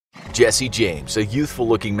Jesse James, a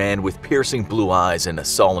youthful-looking man with piercing blue eyes and a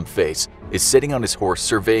solemn face, is sitting on his horse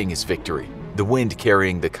surveying his victory, the wind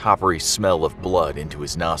carrying the coppery smell of blood into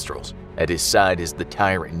his nostrils. At his side is the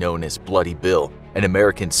tyrant known as Bloody Bill, an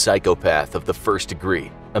American psychopath of the first degree,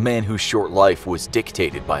 a man whose short life was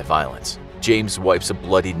dictated by violence. James wipes a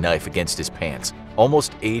bloodied knife against his pants.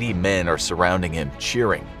 Almost 80 men are surrounding him,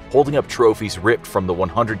 cheering, holding up trophies ripped from the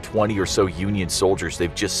 120 or so Union soldiers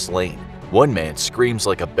they've just slain. One man screams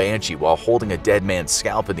like a banshee while holding a dead man's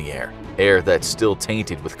scalp in the air that's still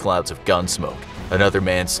tainted with clouds of gun smoke. Another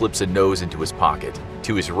man slips a nose into his pocket.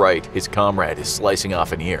 To his right, his comrade is slicing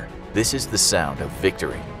off an ear. This is the sound of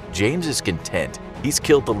victory. James is content. He's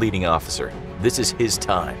killed the leading officer. This is his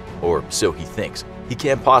time, or so he thinks. He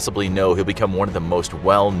can't possibly know he'll become one of the most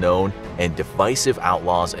well-known and divisive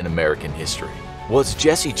outlaws in American history. Was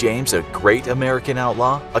Jesse James a great American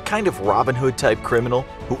outlaw, a kind of Robin Hood-type criminal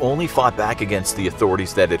who only fought back against the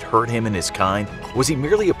authorities that had hurt him and his kind? Was he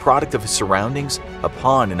merely a product of his surroundings, a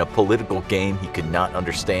pawn in a political game he could not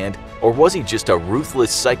understand? Or was he just a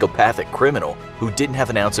ruthless psychopathic criminal who didn't have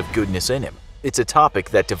an ounce of goodness in him? It's a topic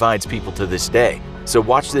that divides people to this day, so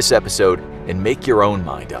watch this episode and make your own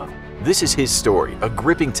mind up. This is his story, a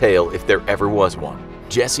gripping tale if there ever was one.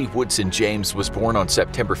 Jesse Woodson James was born on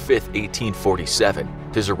September 5,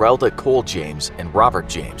 1847, to Zerelda Cole James and Robert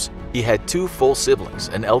James. He had two full siblings,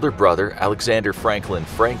 an elder brother, Alexander Franklin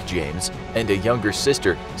Frank James, and a younger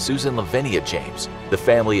sister, Susan Lavinia James. The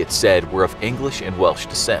family, it said, were of English and Welsh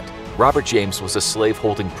descent. Robert James was a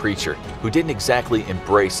slave-holding preacher who didn't exactly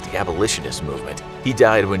embrace the abolitionist movement. He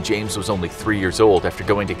died when James was only 3 years old after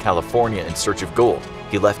going to California in search of gold.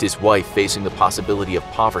 He left his wife facing the possibility of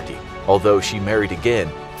poverty, although she married again,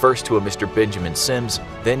 first to a Mr. Benjamin Sims,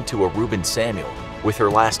 then to a Reuben Samuel. With her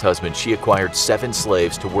last husband, she acquired 7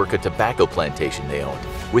 slaves to work a tobacco plantation they owned.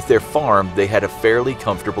 With their farm, they had a fairly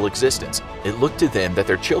comfortable existence. It looked to them that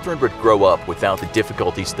their children would grow up without the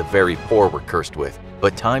difficulties the very poor were cursed with.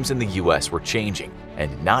 But times in the U.S. were changing,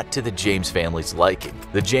 and not to the James family's liking.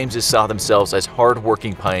 The Jameses saw themselves as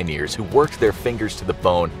hard-working pioneers who worked their fingers to the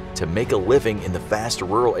bone to make a living in the vast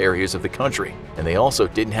rural areas of the country, and they also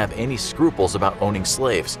didn't have any scruples about owning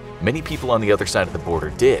slaves. Many people on the other side of the border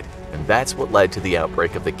did, and that's what led to the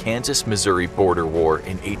outbreak of the Kansas-Missouri border war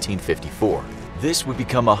in 1854. This would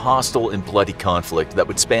become a hostile and bloody conflict that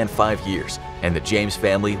would span 5 years, and the James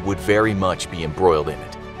family would very much be embroiled in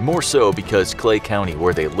it. More so because Clay County,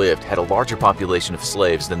 where they lived, had a larger population of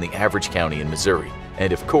slaves than the average county in Missouri.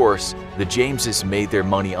 And of course, the Jameses made their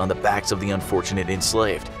money on the backs of the unfortunate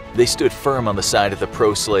enslaved. They stood firm on the side of the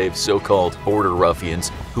pro-slave so-called border ruffians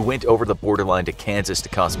who went over the borderline to Kansas to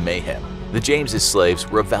cause mayhem. The Jameses' slaves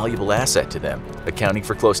were a valuable asset to them, accounting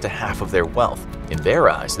for close to half of their wealth. In their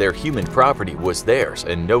eyes, their human property was theirs,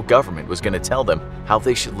 and no government was going to tell them how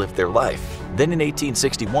they should live their life. Then in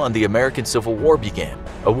 1861, the American Civil War began,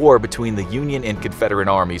 a war between the Union and Confederate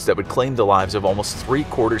armies that would claim the lives of almost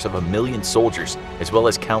 750,000 soldiers, as well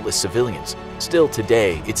as countless civilians. Still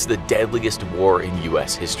today, it's the deadliest war in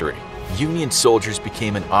U.S. history. Union soldiers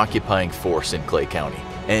became an occupying force in Clay County.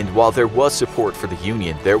 And while there was support for the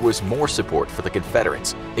Union, there was more support for the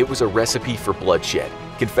Confederates. It was a recipe for bloodshed.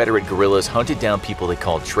 Confederate guerrillas hunted down people they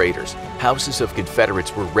called traitors. Houses of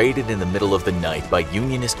Confederates were raided in the middle of the night by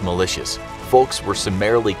Unionist militias. Folks were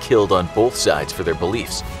summarily killed on both sides for their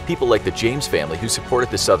beliefs. People like the James family, who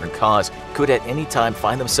supported the Southern cause, could at any time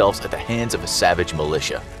find themselves at the hands of a savage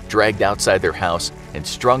militia, dragged outside their house and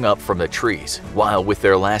strung up from the trees, while with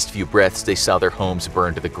their last few breaths they saw their homes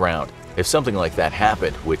burned to the ground. If something like that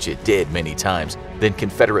happened, which it did many times, then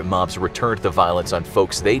Confederate mobs returned the violence on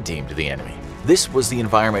folks they deemed the enemy. This was the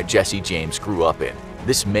environment Jesse James grew up in.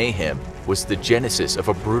 This mayhem was the genesis of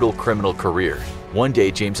a brutal criminal career. One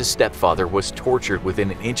day, James's stepfather was tortured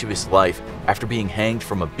within an inch of his life after being hanged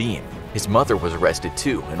from a beam. His mother was arrested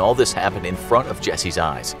too, and all this happened in front of Jesse's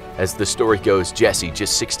eyes. As the story goes, Jesse,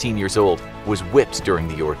 just 16 years old, was whipped during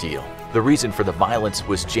the ordeal. The reason for the violence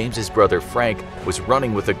was James's brother Frank was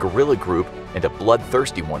running with a guerrilla group, and a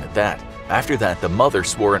bloodthirsty one at that. After that, the mother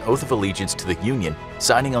swore an oath of allegiance to the Union,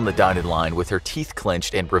 signing on the dotted line with her teeth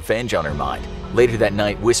clenched and revenge on her mind. Later that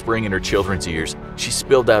night, whispering in her children's ears, she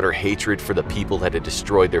spilled out her hatred for the people that had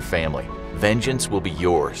destroyed their family. "Vengeance will be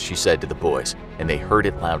yours," she said to the boys, and they heard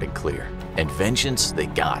it loud and clear. And vengeance they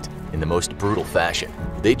got, in the most brutal fashion.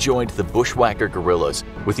 They joined the bushwhacker guerrillas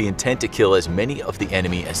with the intent to kill as many of the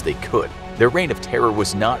enemy as they could. Their reign of terror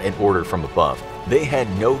was not an order from above. They had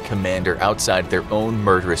no commander outside their own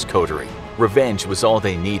murderous coterie. Revenge was all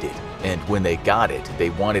they needed, and when they got it, they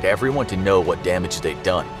wanted everyone to know what damage they'd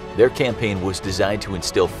done. Their campaign was designed to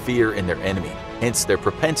instill fear in their enemy, hence their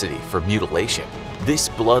propensity for mutilation. This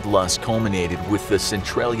bloodlust culminated with the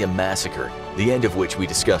Centralia Massacre, the end of which we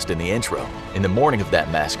discussed in the intro. In the morning of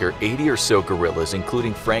that massacre, 80 or so guerrillas,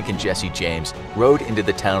 including Frank and Jesse James, rode into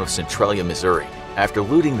the town of Centralia, Missouri. After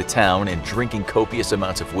looting the town and drinking copious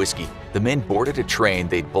amounts of whiskey, the men boarded a train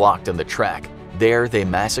they'd blocked on the track. There, they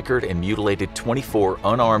massacred and mutilated 24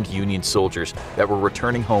 unarmed Union soldiers that were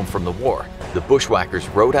returning home from the war. The bushwhackers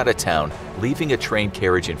rode out of town, leaving a train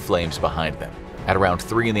carriage in flames behind them. At around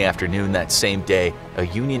 3 in the afternoon that same day, a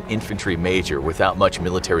Union infantry major without much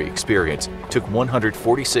military experience took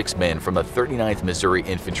 146 men from the 39th Missouri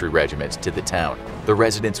Infantry Regiment to the town. The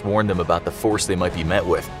residents warned them about the force they might be met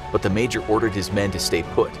with, but the major ordered his men to stay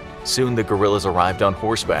put. Soon the guerrillas arrived on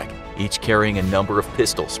horseback, each carrying a number of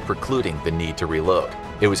pistols, precluding the need to reload.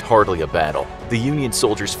 It was hardly a battle. The Union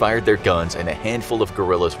soldiers fired their guns and a handful of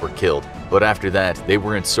guerrillas were killed, but after that, they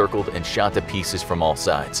were encircled and shot to pieces from all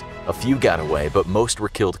sides. A few got away, but most were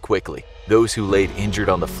killed quickly. Those who laid injured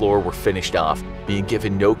on the floor were finished off, being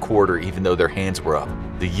given no quarter even though their hands were up.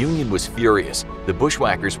 The Union was furious. The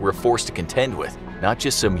bushwhackers were forced to contend with, not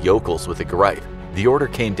just some yokels with a gripe. The order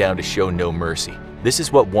came down to show no mercy. This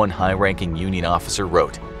is what one high-ranking Union officer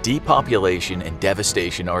wrote: "Depopulation and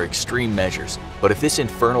devastation are extreme measures, but if this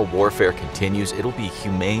infernal warfare continues, it'll be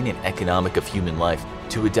humane and economic of human life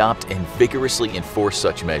to adopt and vigorously enforce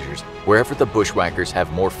such measures wherever the bushwhackers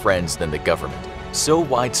have more friends than the government." So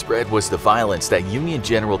widespread was the violence that Union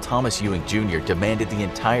General Thomas Ewing Jr. demanded the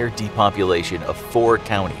entire depopulation of 4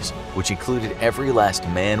 counties, which included every last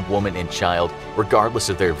man, woman, and child, regardless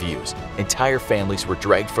of their views. Entire families were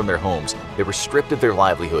dragged from their homes, they were stripped of their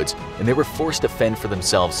livelihoods, and they were forced to fend for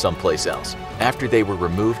themselves someplace else. After they were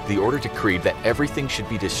removed, the order decreed that everything should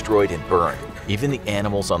be destroyed and burned, even the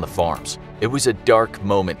animals on the farms. It was a dark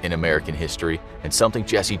moment in American history and something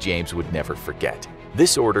Jesse James would never forget.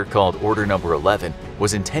 This order, called Order Number 11,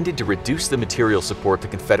 was intended to reduce the material support the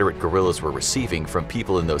Confederate guerrillas were receiving from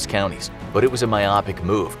people in those counties, but it was a myopic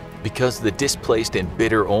move because the displaced and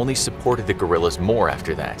bitter only supported the guerrillas more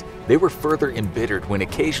after that. They were further embittered when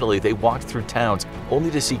occasionally they walked through towns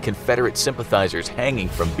only to see Confederate sympathizers hanging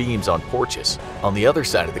from beams on porches. On the other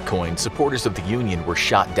side of the coin, supporters of the Union were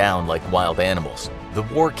shot down like wild animals. The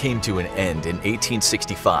war came to an end in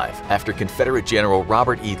 1865 after Confederate General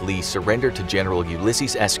Robert E. Lee surrendered to General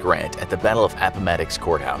Ulysses S. Grant at the Battle of Appomattox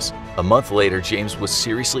Courthouse. A month later, James was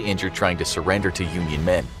seriously injured trying to surrender to Union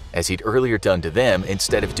men. As he'd earlier done to them,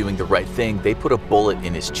 instead of doing the right thing, they put a bullet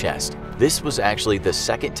in his chest. This was actually the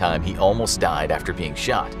second time he almost died after being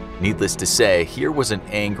shot. Needless to say, here was an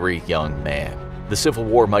angry young man. The Civil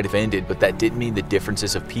War might have ended, but that didn't mean the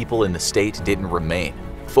differences of people in the state didn't remain.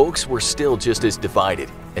 Folks were still just as divided,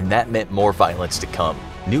 and that meant more violence to come.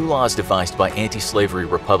 New laws devised by anti-slavery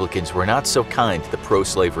Republicans were not so kind to the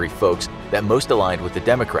pro-slavery folks that most aligned with the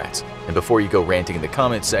Democrats. And before you go ranting in the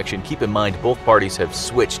comments section, keep in mind both parties have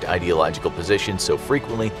switched ideological positions so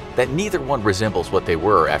frequently that neither one resembles what they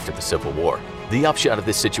were after the Civil War. The upshot of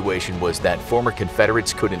this situation was that former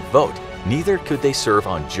Confederates couldn't vote. Neither could they serve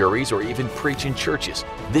on juries or even preach in churches,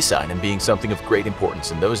 this item being something of great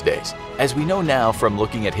importance in those days. As we know now from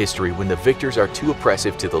looking at history, when the victors are too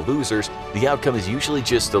oppressive to the losers, the outcome is usually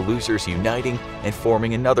just the losers uniting and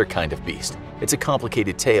forming another kind of beast. It's a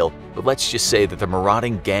complicated tale, but let's just say that the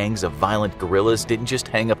marauding gangs of violent guerrillas didn't just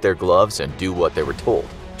hang up their gloves and do what they were told.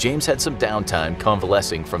 James had some downtime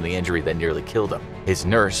convalescing from the injury that nearly killed him. His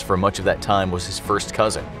nurse for much of that time was his first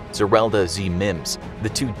cousin, Zerelda Z. Mims. The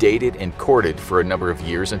two dated and courted for a number of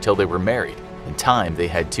years until they were married. In time, they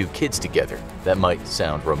had 2 kids together. That might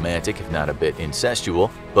sound romantic, if not a bit incestual,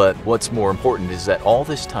 but what's more important is that all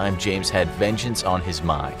this time James had vengeance on his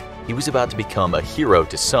mind. He was about to become a hero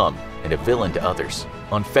to some and a villain to others.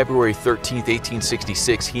 On February 13,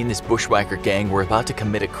 1866, he and his bushwhacker gang were about to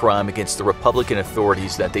commit a crime against the Republican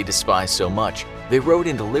authorities that they despised so much. They rode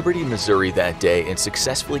into Liberty, Missouri that day and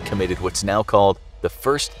successfully committed what's now called the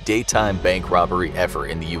first daytime bank robbery ever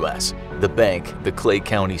in the U.S. The bank, the Clay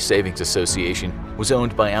County Savings Association, was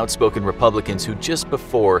owned by outspoken Republicans who just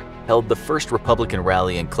before held the first Republican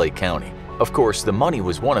rally in Clay County. Of course, the money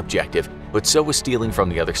was one objective, but so was stealing from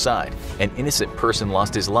the other side. An innocent person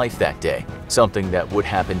lost his life that day, something that would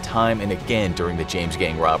happen time and again during the James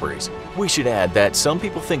Gang robberies. We should add that some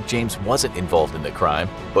people think James wasn't involved in the crime,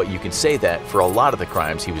 but you can say that for a lot of the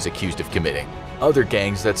crimes he was accused of committing. Other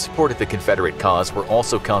gangs that supported the Confederate cause were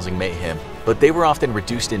also causing mayhem, but they were often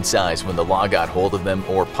reduced in size when the law got hold of them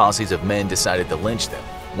or posses of men decided to lynch them.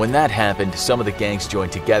 When that happened, some of the gangs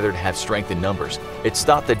joined together to have strength in numbers. It's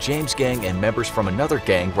thought that James Gang and members from another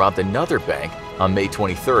gang robbed another bank on May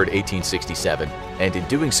 23, 1867, and in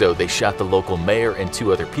doing so, they shot the local mayor and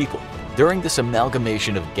 2 other people. During this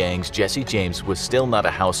amalgamation of gangs, Jesse James was still not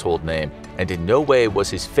a household name, and in no way was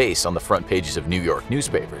his face on the front pages of New York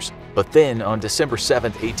newspapers. But then, on December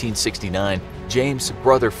 7, 1869, James,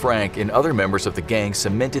 brother Frank, and other members of the gang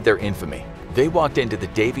cemented their infamy. They walked into the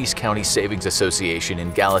Daviess County Savings Association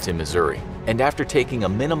in Gallatin, Missouri, and after taking a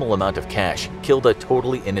minimal amount of cash, killed a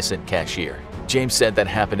totally innocent cashier. James said that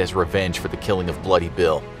happened as revenge for the killing of Bloody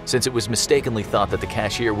Bill, since it was mistakenly thought that the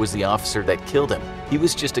cashier was the officer that killed him. He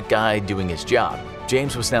was just a guy doing his job.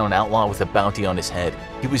 James was now an outlaw with a bounty on his head.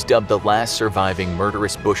 He was dubbed the last surviving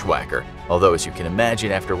murderous bushwhacker, although as you can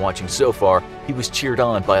imagine after watching so far, he was cheered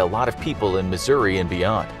on by a lot of people in Missouri and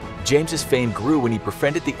beyond. James's fame grew when he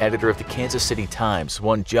befriended the editor of the Kansas City Times,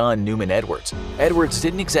 one John Newman Edwards. Edwards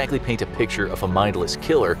didn't exactly paint a picture of a mindless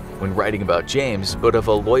killer when writing about James, but of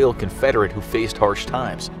a loyal Confederate who faced harsh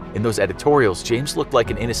times. In those editorials, James looked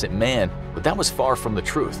like an innocent man, but that was far from the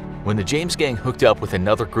truth. When the James gang hooked up with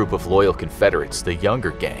another group of loyal Confederates, the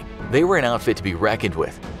Younger Gang, they were an outfit to be reckoned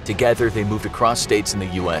with. Together, they moved across states in the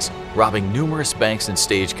U.S., robbing numerous banks and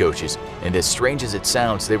stagecoaches, and as strange as it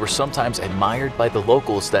sounds, they were sometimes admired by the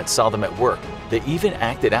locals that saw them at work. They even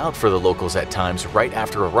acted out for the locals at times right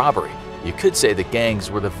after a robbery. You could say the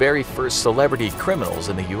gangs were the very first celebrity criminals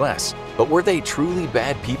in the U.S. But were they truly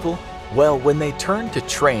bad people? Well, when they turned to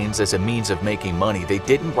trains as a means of making money, they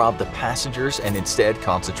didn't rob the passengers and instead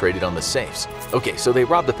concentrated on the safes. Okay, so they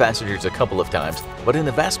robbed the passengers a couple of times, but in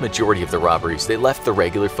the vast majority of the robberies, they left the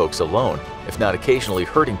regular folks alone, if not occasionally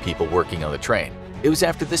hurting people working on the train. It was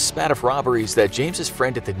after this spat of robberies that James's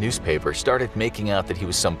friend at the newspaper started making out that he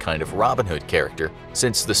was some kind of Robin Hood character,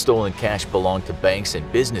 since the stolen cash belonged to banks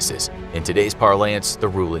and businesses, in today's parlance, the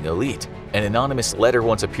ruling elite. An anonymous letter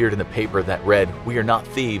once appeared in the paper that read, "We are not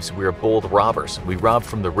thieves, we are bold robbers. We rob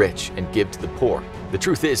from the rich and give to the poor." The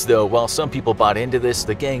truth is, though, while some people bought into this,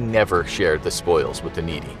 the gang never shared the spoils with the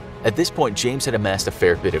needy. At this point, James had amassed a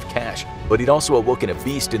fair bit of cash, but he'd also awoken a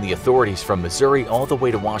beast in the authorities from Missouri all the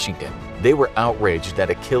way to Washington. They were outraged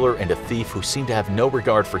that a killer and a thief who seemed to have no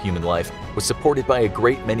regard for human life was supported by a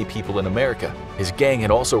great many people in America. His gang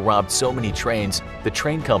had also robbed so many trains, the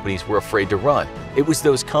train companies were afraid to run. It was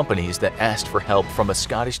those companies that asked for help from a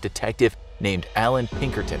Scottish detective named Alan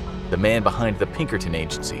Pinkerton, the man behind the Pinkerton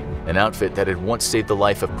Agency, an outfit that had once saved the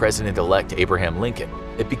life of President-elect Abraham Lincoln.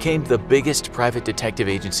 It became the biggest private detective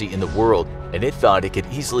agency in the world, and it thought it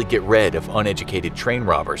could easily get rid of uneducated train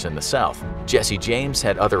robbers in the South. Jesse James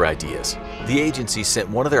had other ideas. The agency sent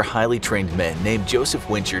one of their highly trained men named Joseph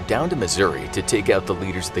Wincher down to Missouri to take out the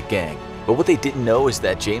leaders of the gang. But what they didn't know is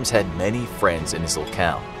that James had many friends in his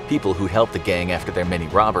locale, people who'd help the gang after their many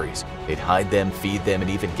robberies. They'd hide them, feed them,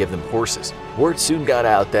 and even give them horses. Word soon got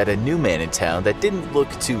out that a new man in town that didn't look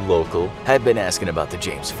too local had been asking about the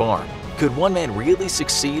James farm. Could one man really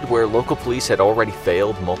succeed where local police had already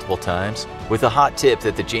failed multiple times? With a hot tip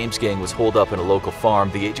that the James gang was holed up in a local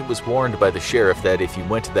farm, the agent was warned by the sheriff that if he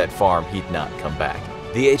went to that farm, he'd not come back.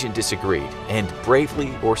 The agent disagreed, and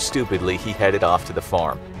bravely or stupidly, he headed off to the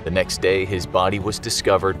farm. The next day, his body was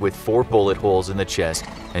discovered with 4 bullet holes in the chest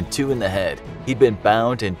and 2 in the head. He'd been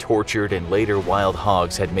bound and tortured, and later wild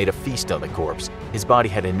hogs had made a feast on the corpse. His body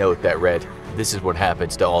had a note that read, "This is what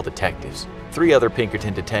happens to all detectives." 3 other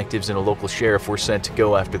Pinkerton detectives and a local sheriff were sent to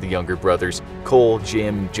go after the younger brothers, Cole,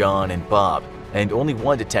 Jim, John, and Bob, and only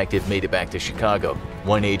one detective made it back to Chicago.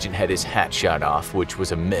 One agent had his hat shot off, which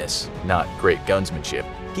was a miss, not great gunsmanship.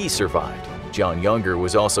 He survived. John Younger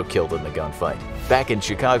was also killed in the gunfight. Back in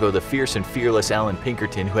Chicago, the fierce and fearless Alan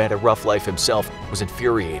Pinkerton, who had a rough life himself, was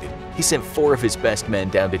infuriated. He sent 4 of his best men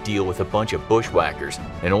down to deal with a bunch of bushwhackers,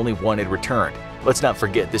 and only one had returned. Let's not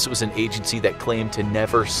forget, this was an agency that claimed to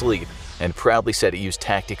never sleep, and proudly said it used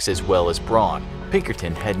tactics as well as brawn.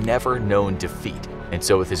 Pinkerton had never known defeat, and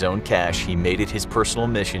so with his own cash, he made it his personal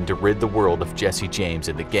mission to rid the world of Jesse James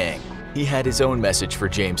and the gang. He had his own message for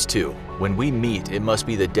James too. When we meet, it must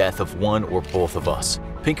be the death of one or both of us.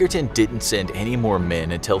 Pinkerton didn't send any more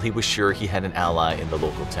men until he was sure he had an ally in the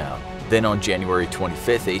local town. Then on January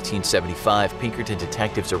 25, 1875, Pinkerton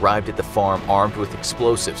detectives arrived at the farm armed with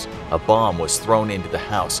explosives. A bomb was thrown into the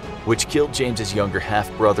house, which killed James's younger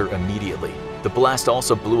half-brother immediately. The blast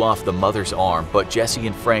also blew off the mother's arm, but Jesse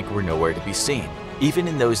and Frank were nowhere to be seen. Even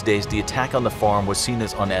in those days, the attack on the farm was seen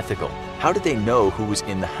as unethical. How did they know who was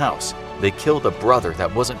in the house? They killed a brother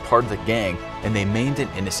that wasn't part of the gang, and they maimed an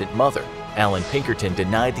innocent mother. Alan Pinkerton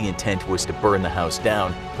denied the intent was to burn the house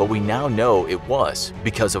down, but we now know it was,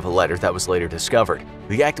 because of a letter that was later discovered.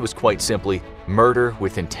 The act was quite simply murder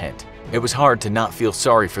with intent. It was hard to not feel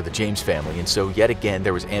sorry for the James family, and so yet again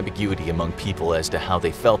there was ambiguity among people as to how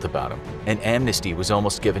they felt about him. An amnesty was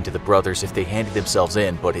almost given to the brothers if they handed themselves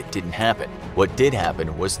in, but it didn't happen. What did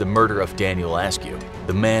happen was the murder of Daniel Askew,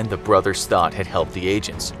 the man the brothers thought had helped the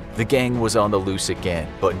agents. The gang was on the loose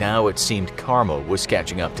again, but now it seemed karma was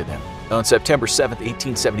catching up to them. On September 7,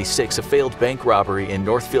 1876, a failed bank robbery in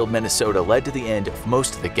Northfield, Minnesota led to the end of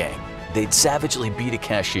most of the gang. They'd savagely beat a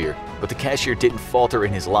cashier, but the cashier didn't falter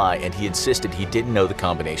in his lie and he insisted he didn't know the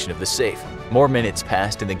combination of the safe. More minutes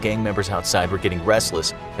passed and the gang members outside were getting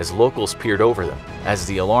restless as locals peered over them. As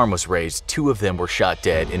the alarm was raised, 2 of them were shot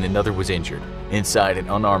dead and another was injured. Inside, an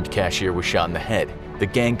unarmed cashier was shot in the head. The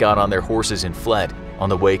gang got on their horses and fled, on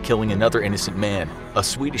the way killing another innocent man, a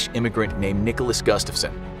Swedish immigrant named Nicholas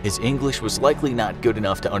Gustafsson. His English was likely not good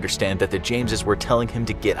enough to understand that the Jameses were telling him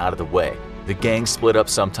to get out of the way. The gang split up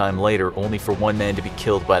sometime later, only for one man to be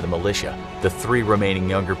killed by the militia. The 3 remaining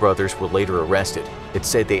younger brothers were later arrested. It's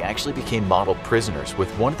said they actually became model prisoners, with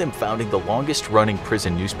one of them founding the longest-running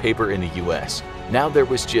prison newspaper in the U.S. Now there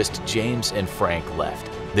was just James and Frank left.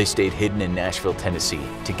 They stayed hidden in Nashville, Tennessee.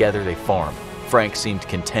 Together they farmed. Frank seemed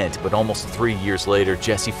content, but almost 3 years later,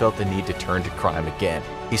 Jesse felt the need to turn to crime again.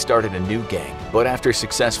 He started a new gang, but after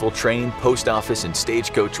successful train, post office, and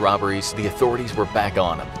stagecoach robberies, the authorities were back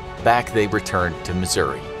on him. Back they returned to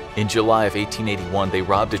Missouri. In July of 1881, they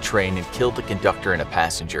robbed a train and killed the conductor and a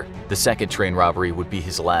passenger. The second train robbery would be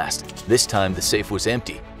his last. This time, the safe was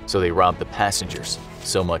empty, so they robbed the passengers.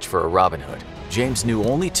 So much for a Robin Hood. James knew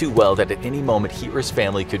only too well that at any moment he or his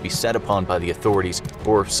family could be set upon by the authorities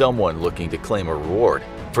or someone looking to claim a reward.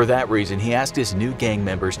 For that reason, he asked his new gang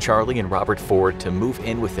members Charlie and Robert Ford to move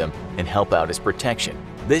in with him and help out as protection.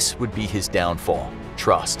 This would be his downfall.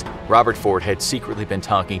 Trust. Robert Ford had secretly been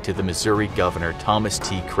talking to the Missouri governor Thomas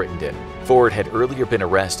T. Crittenden. Ford had earlier been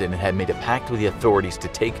arrested and had made a pact with the authorities to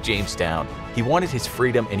take James down. He wanted his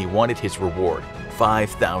freedom and he wanted his reward,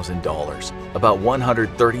 $5,000, about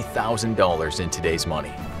 $130,000 in today's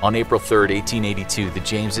money. On April 3, 1882, the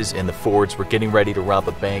Jameses and the Fords were getting ready to rob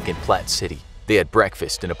a bank in Platte City. They had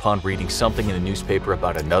breakfast, and upon reading something in the newspaper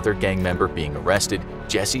about another gang member being arrested,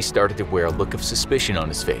 Jesse started to wear a look of suspicion on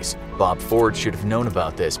his face. Bob Ford should have known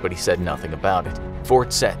about this, but he said nothing about it.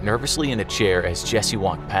 Ford sat nervously in a chair as Jesse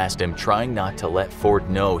walked past him, trying not to let Ford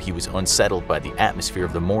know he was unsettled by the atmosphere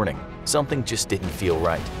of the morning. Something just didn't feel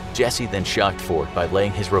right. Jesse then shocked Ford by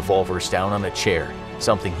laying his revolvers down on a chair,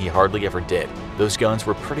 something he hardly ever did. Those guns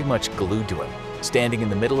were pretty much glued to him. Standing in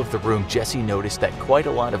the middle of the room, Jesse noticed that quite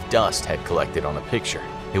a lot of dust had collected on a picture.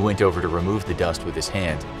 He went over to remove the dust with his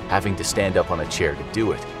hand, having to stand up on a chair to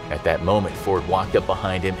do it. At that moment, Ford walked up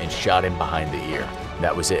behind him and shot him behind the ear.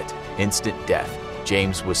 That was it. Instant death.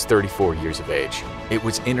 James was 34 years of age. It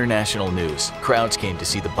was international news. Crowds came to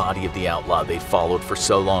see the body of the outlaw they'd followed for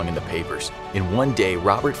so long in the papers. In one day,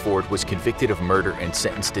 Robert Ford was convicted of murder and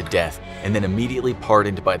sentenced to death, and then immediately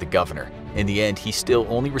pardoned by the governor. In the end, he still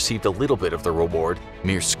only received a little bit of the reward,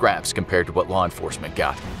 mere scraps compared to what law enforcement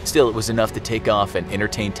got. Still, it was enough to take off and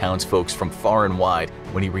entertain townsfolk from far and wide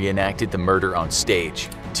when he reenacted the murder on stage.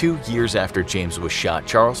 2 years after James was shot,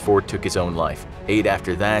 Charles Ford took his own life. 8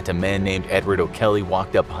 after that, a man named Edward O'Kelly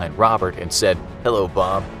walked up behind Robert and said, "Hello,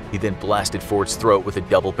 Bob." He then blasted Ford's throat with a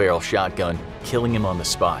double-barrel shotgun, killing him on the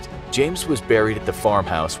spot. James was buried at the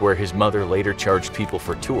farmhouse where his mother later charged people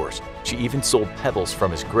for tours. She even sold pebbles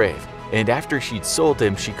from his grave. And after she'd sold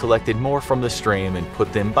them, she collected more from the stream and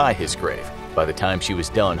put them by his grave. By the time she was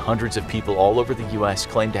done, hundreds of people all over the US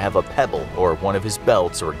claimed to have a pebble or one of his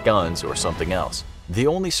belts or guns or something else. The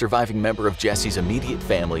only surviving member of Jesse's immediate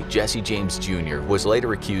family, Jesse James Jr., was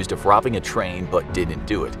later accused of robbing a train but didn't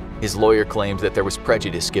do it. His lawyer claimed that there was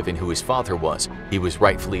prejudice given who his father was. He was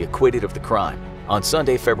rightfully acquitted of the crime. On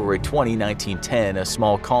Sunday, February 20, 1910, a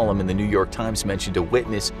small column in the New York Times mentioned a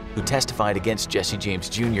witness who testified against Jesse James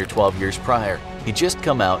Jr. 12 years prior. He'd just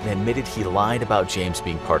come out and admitted he lied about James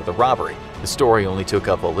being part of the robbery. The story only took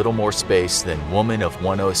up a little more space than woman of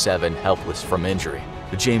 107 helpless from injury.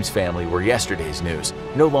 The James family were yesterday's news,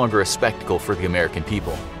 no longer a spectacle for the American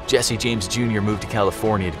people. Jesse James Jr. moved to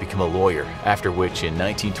California to become a lawyer, after which in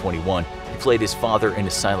 1921 he played his father in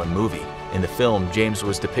a silent movie. In the film, James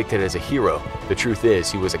was depicted as a hero. The truth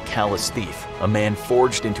is, he was a callous thief, a man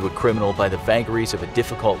forged into a criminal by the vagaries of a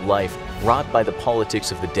difficult life wrought by the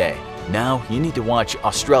politics of the day. Now, you need to watch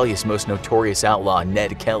Australia's most notorious outlaw,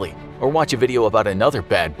 Ned Kelly, or watch a video about another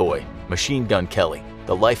bad boy, Machine Gun Kelly,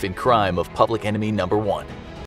 the life and crime of public enemy #1.